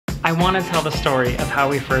I want to tell the story of how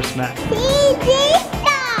we first met.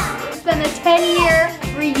 It's been a 10-year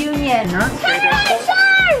reunion.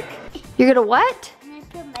 You're gonna what? I'm gonna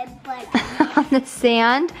put my butt On the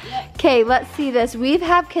sand? Okay, let's see this. We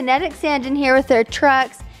have kinetic sand in here with their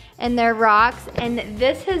trucks and their rocks, and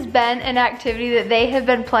this has been an activity that they have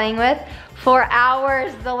been playing with for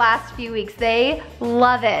hours the last few weeks. They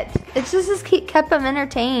love it. It's just kept them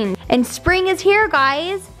entertained. And spring is here,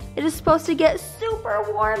 guys. It is supposed to get super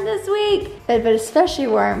warm this week, but especially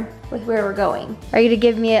warm with where we're going. Are you gonna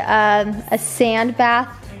give me a sand bath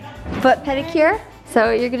foot pedicure? Is that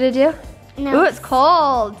what you're gonna do? No. Ooh, it's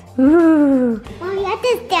cold. Ooh. Well, you have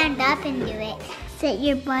to stand up and do it. Sit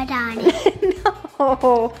your butt on it. No.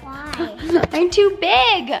 Why? I'm too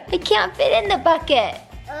big. I can't fit in the bucket.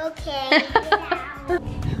 Okay. Yeah.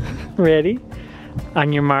 Ready?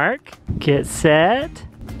 On your mark, get set,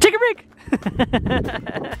 take a break.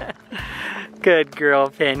 Good girl,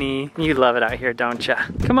 Penny. You love it out here, don't ya?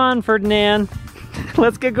 Come on, Ferdinand.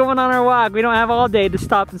 Let's get going on our walk. We don't have all day to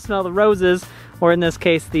stop and smell the roses, or in this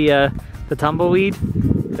case, the tumbleweed,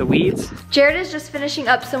 the weeds. Jared is just finishing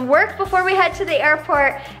up some work before we head to the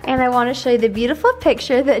airport, and I want to show you the beautiful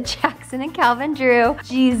picture that Jackson and Calvin drew.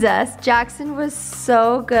 Jesus, Jackson was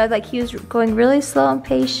so good. Like, he was going really slow and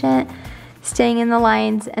patient, staying in the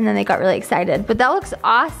lines, and then they got really excited. But that looks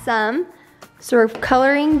awesome. So we're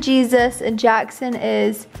coloring Jesus, and Jackson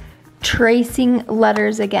is tracing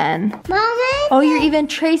letters again. Mama? Oh, you're even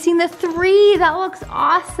tracing the 3. That looks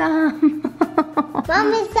awesome.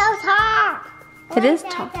 Mom is so tall. It is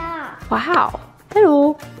tall. Wow.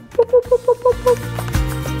 Hello. Boop, boop, boop, boop, boop, boop.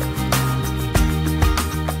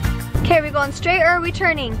 Okay, are we going straight or are we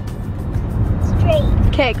turning? Straight.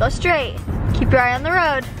 Okay, go straight. Keep your eye on the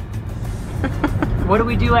road. What do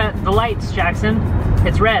we do at the lights, Jackson?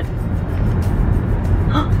 It's red.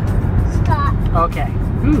 Stop. Okay.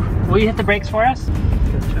 Ooh, will you hit the brakes for us?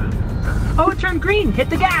 Good job. Oh, it turned green. Hit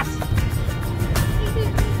the gas.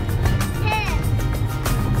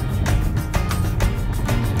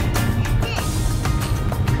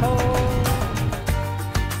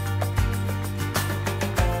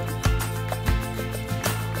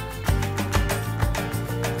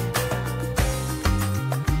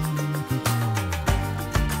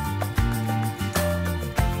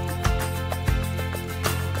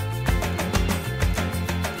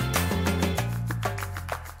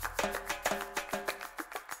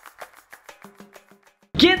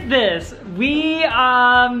 Get this, we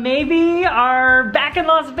maybe are back in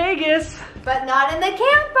Las Vegas. But not in the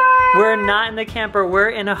camper. We're not in the camper, we're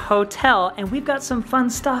in a hotel, and we've got some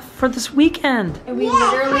fun stuff for this weekend. And we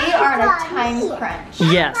literally are on a time crunch.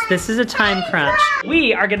 Yes, this is a time crunch.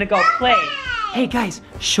 We are gonna go play. Hey guys,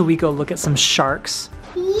 should we go look at some sharks?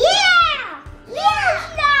 Yeah! Yeah!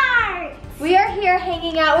 We are here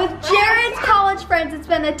hanging out with Jared's college friends. It's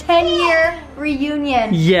been a 10-year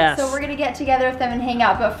reunion. Yes. So we're gonna get together with them and hang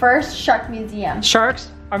out. But first, Shark Museum. Sharks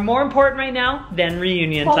are more important right now than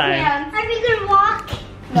reunion Hold time. hands. Are we gonna walk?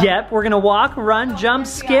 No. Yep, we're gonna walk, run, jump,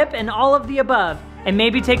 skip, and all of the above. And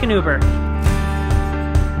maybe take an Uber.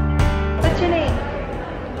 What's your name?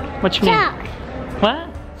 What's your Chuck. name? What?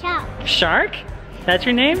 Chuck. Shark? That's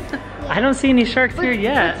your name? I don't see any sharks here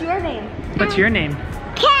yet. What's your name? What's your name?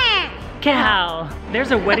 Cat. Cal.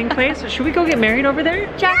 There's a wedding place. Should we go get married over there?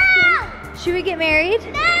 Jackson, should we get married?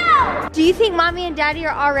 No! Do you think Mommy and Daddy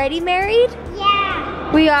are already married?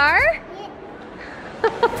 Yeah. We are?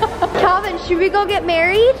 Calvin, should we go get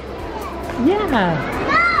married? Yeah.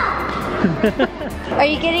 No! Are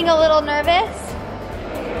you getting a little nervous?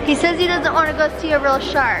 He says he doesn't want to go see a real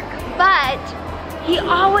shark, but he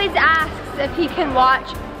always asks if he can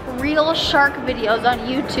watch real shark videos on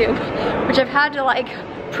YouTube, which I've had to like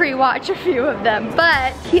pre-watch a few of them,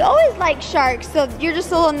 but he always likes sharks, so you're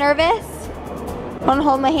just a little nervous? Wanna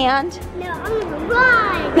hold my hand? No, I'm gonna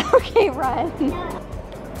run. Okay, run.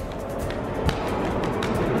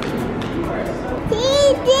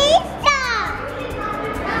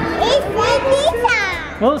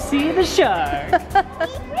 We'll see the shark.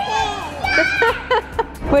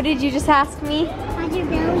 What did you just ask me? How's your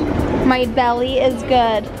belly? My belly is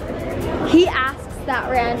good. He asks that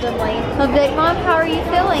randomly. He'll be like, Mom, how are you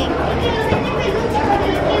feeling?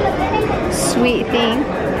 Sweet thing.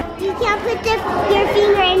 You can't put your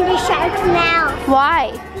finger in the shark's mouth.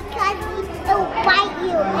 Why? Because it'll bite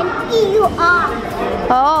you and eat you off.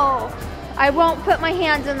 Oh, I won't put my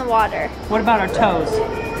hands in the water. What about our toes?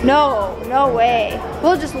 No, no way.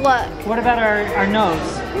 We'll just look. What about our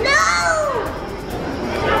nose? No!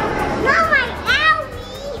 Not my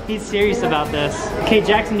owie! He's serious about this. Okay,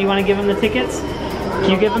 Jackson, do you want to give him the tickets? Can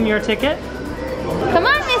you give him your ticket? Come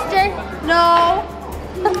on, mister. No.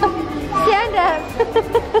 That's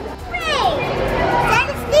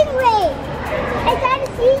a stingray. It's not a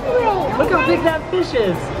stingray. Look how big that fish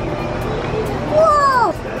is.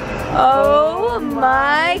 Whoa. Oh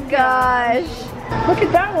my gosh. Look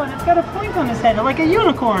at that one. It's got a point on his head, like a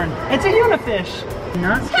unicorn. It's a unifish.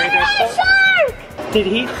 Not scared. Shark. Did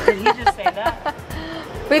he just say that?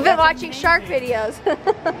 We've been watching shark videos.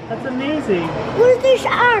 That's amazing. Where's the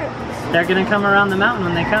shark? They're gonna come around the mountain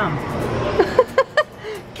when they come.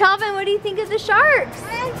 Calvin, what do you think of the sharks?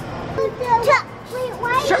 Wait, why? Great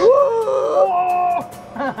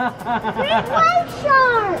white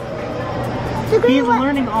shark. He's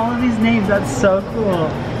learning all of these names. That's so cool.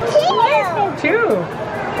 Two.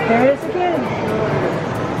 There it is again.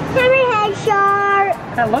 Hammerhead shark.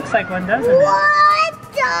 That looks like one, doesn't it? What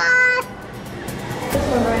the?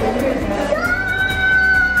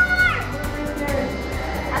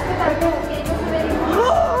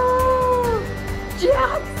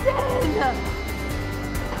 Jackson!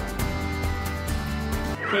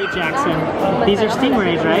 Hey Jackson, these are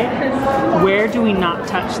stingrays, right? Where do we not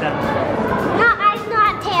touch them? Not eyes,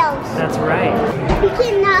 not tails. That's right. We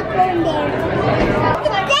cannot go in there.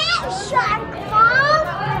 Look at that shark,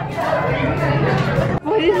 Mom.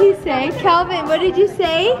 What did he say? Calvin, what did you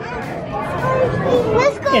say?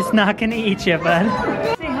 Let's go. It's not gonna eat you, bud.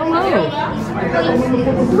 Say hello.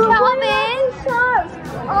 Calvin! Sharks.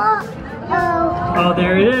 Oh,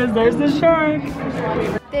 there it is. There's the shark.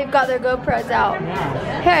 They've got their GoPros out.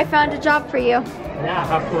 Yeah. Here, I found a job for you. Yeah,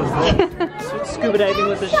 how cool is this? Scuba diving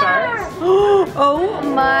with the sharks. Oh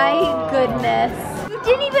my goodness. You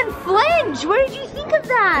didn't even flinch. What did you think of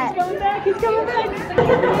that? He's coming back. He's coming back.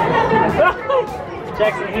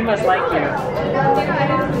 Jackson, he must like you.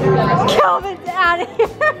 Calvin's out of here.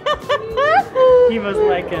 He must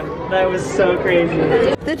like him. That was so crazy.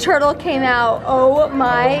 The turtle came out. Oh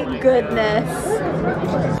my goodness.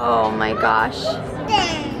 Oh my gosh.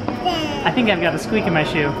 I think I've got a squeak in my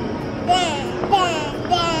shoe.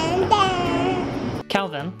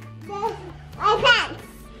 Calvin. My pants.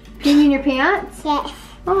 You mean your pants? Yes.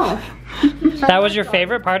 Oh. That was your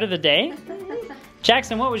favorite part of the day?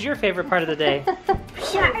 Jackson, what was your favorite part of the day?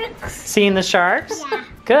 Sharks. Seeing the sharks? Yeah.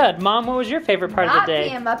 Good. Mom, what was your favorite part of Not the day?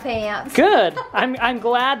 peeing my pants. Good. I'm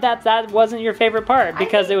glad that wasn't your favorite part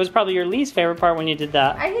because it was probably your least favorite part when you did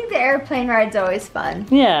that. I think the airplane ride's always fun.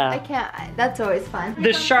 Yeah. That's always fun.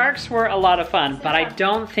 The sharks were a lot of fun, but I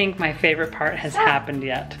don't think my favorite part has happened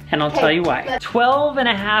yet. And I'll tell you why. 12 and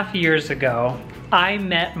a half years ago, I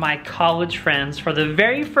met my college friends for the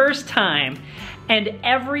very first time. And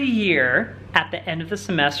every year, at the end of the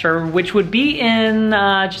semester, which would be in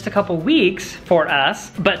just a couple weeks for us,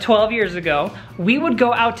 but 12 years ago, we would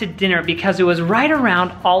go out to dinner because it was right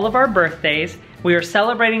around all of our birthdays. We were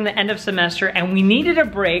celebrating the end of semester and we needed a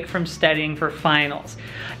break from studying for finals.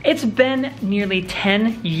 It's been nearly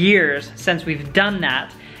 10 years since we've done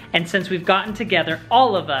that. And since we've gotten together,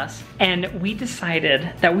 all of us, and we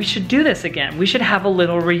decided that we should do this again. We should have a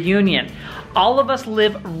little reunion. All of us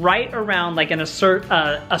live right around, like in a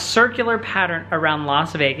circular pattern around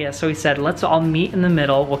Las Vegas. So we said, let's all meet in the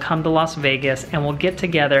middle. We'll come to Las Vegas and we'll get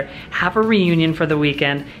together, have a reunion for the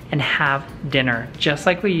weekend, and have dinner, just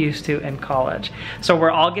like we used to in college. So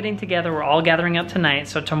we're all getting together. We're all gathering up tonight.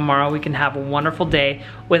 So tomorrow we can have a wonderful day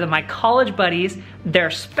with my college buddies,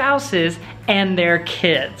 their spouses, and their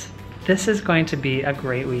kids. This is going to be a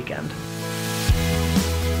great weekend.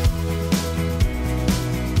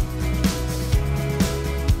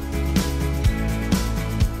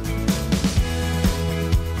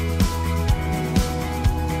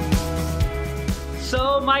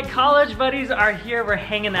 So my college buddies are here, we're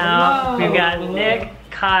hanging out. We've got Nick,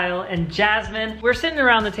 Kyle, and Jasmine. We're sitting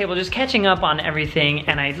around the table just catching up on everything,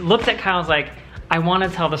 and I looked at Kyle and was like, I want to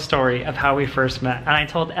tell the story of how we first met. And I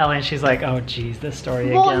told Ellie and she's like, oh geez, this story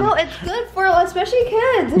again. Well, no, it's good for especially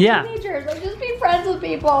kids and Yeah. teenagers. Like, just be friends with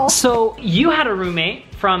people. So you had a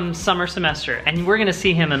roommate from summer semester, and we're gonna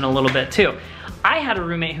see him in a little bit too. I had a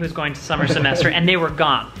roommate who was going to summer semester and they were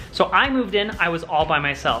gone. So I moved in, I was all by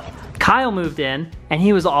myself. Kyle moved in and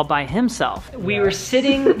he was all by himself. We were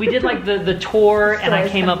sitting, we did like the tour and I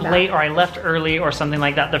came up late or I left early or something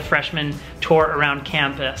like that, the freshman tour around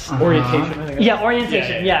campus. Orientation, I think. Yeah,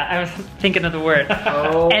 orientation, yeah, I was thinking of the word.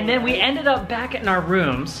 And then we ended up back in our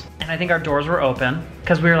rooms and I think our doors were open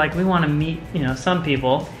because we were like, we want to meet, you know, some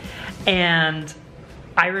people. And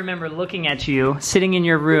I remember looking at you, sitting in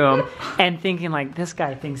your room, and thinking like, this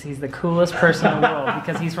guy thinks he's the coolest person in the world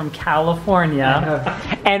because he's from California.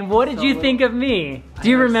 And what did you think of me? Do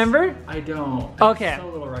you remember? I don't. Okay. I'm so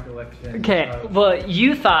little recollection. Okay, well,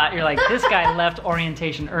 you thought, you're like, this guy left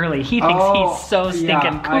orientation early. He thinks he's so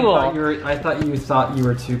stinking cool. I thought you thought you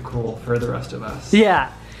were too cool for the rest of us.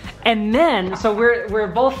 Yeah. And then, so we're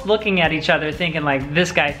both looking at each other thinking like,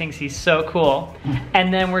 this guy thinks he's so cool.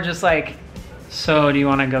 And then we're just like, so do you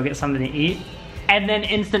want to go get something to eat? And then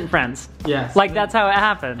instant friends. Yes. Like that's how it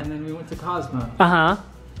happened. And then we went to Cosmo. Uh-huh.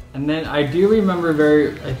 And then I do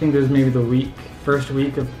remember I think it was maybe the first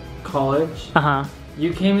week of college. Uh-huh.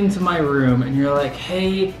 You came into my room and you're like,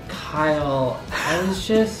 hey, Kyle, I was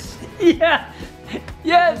just... Yeah.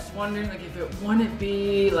 Yes. Just wondering like if it wouldn't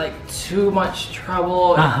be like too much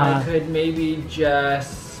trouble if I could maybe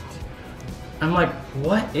just... I'm like,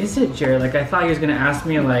 what is it, Jared? Like I thought he was gonna ask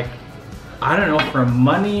me like, I don't know, for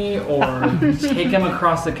money or take him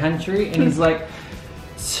across the country. And he's like,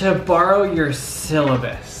 to borrow your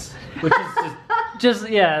syllabus, which is just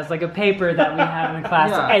yeah, it's like a paper that we have in class.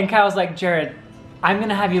 Yeah. And Kyle's like, Jared, I'm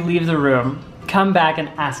gonna have you leave the room, come back and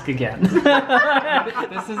ask again. This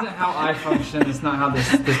isn't how I function. It's not how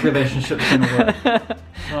this relationship's gonna work.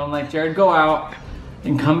 So I'm like, Jared, go out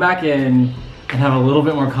and come back in and have a little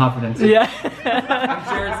bit more confidence. Yeah. And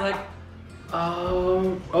Jared's like,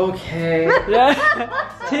 oh, okay.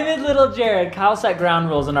 Yeah. Timid little Jared. Kyle set ground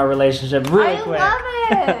rules in our relationship really quick.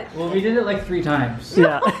 I love it. Well, we did it like 3 times.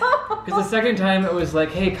 Yeah. Because the second time it was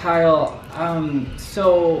like, hey Kyle,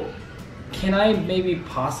 so can I maybe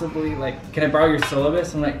possibly can I borrow your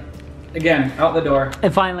syllabus? I'm like, again, out the door.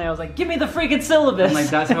 And finally I was like, give me the freaking syllabus. I'm like,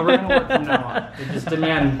 that's how we're gonna work from now on. We just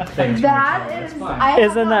demand things. That is, I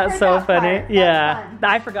have Isn't not that heard so that funny? part. Yeah. That's fun.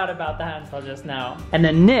 I forgot about that until just now. And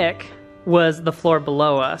then Nick was the floor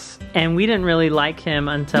below us, and we didn't really like him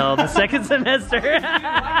until the second semester.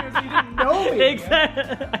 You didn't know me.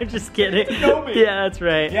 Exactly. I'm just kidding. You didn't know me. Yeah, that's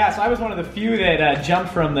right. Yeah, so I was one of the few that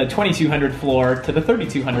jumped from the 2200 floor to the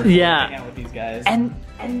 3200 floor Yeah. to hang out with these guys. And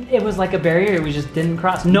it was like a barrier we just didn't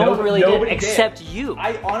cross. No one really did, nobody except you.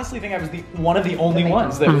 I honestly think I was one of the only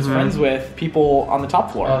ones that was friends with people on the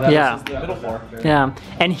top floor. Oh, that Yeah. was the middle floor. Yeah.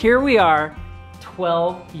 And here we are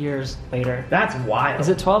 12 years later. That's wild. Is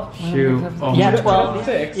it 12? Shoot. Oh Yeah, my 12.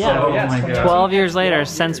 26. Yeah. So, Oh yeah, my it's God. 12 years later 12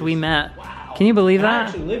 since years. we met. Wow. Can you believe And I that?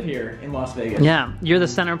 actually live here in Las Vegas. Yeah, you're the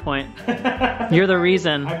center point. You're the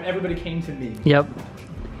reason. Everybody came to me. Yep.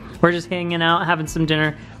 We're just hanging out, having some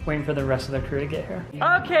dinner, waiting for the rest of the crew to get here.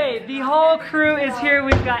 Okay, the whole crew is here.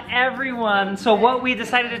 We've got everyone. So what we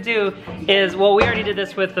decided to do is, well, we already did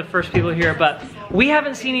this with the first people here, but we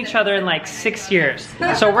haven't seen each other in like 6 years.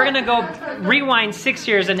 So we're gonna go rewind 6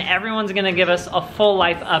 years and everyone's gonna give us a full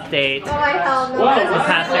life update. Oh, I hell no. Whoa, the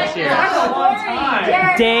past 6 years. That's a long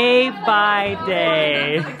time. Day by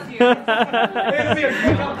day. It'll be a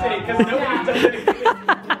quick update because nobody's done anything.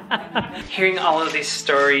 Hearing all of these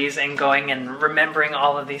stories and going and remembering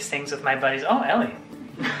all of these things with my buddies. Oh, Ellie.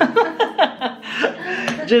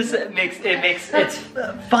 Just it's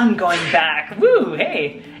fun going back. Woo,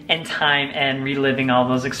 hey. And time and reliving all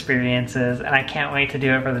those experiences. And I can't wait to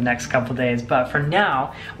do it for the next couple days. But for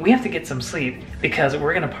now, we have to get some sleep because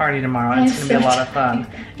we're gonna party tomorrow and it's gonna be a lot of fun.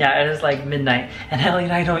 Yeah, it is like midnight. And Ellie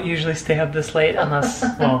and I don't usually stay up this late unless,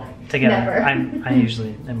 well, together. Never. I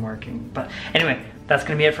usually am working. But anyway, that's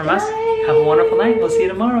gonna be it from us. Have a wonderful night. We'll see you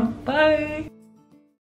tomorrow. Bye.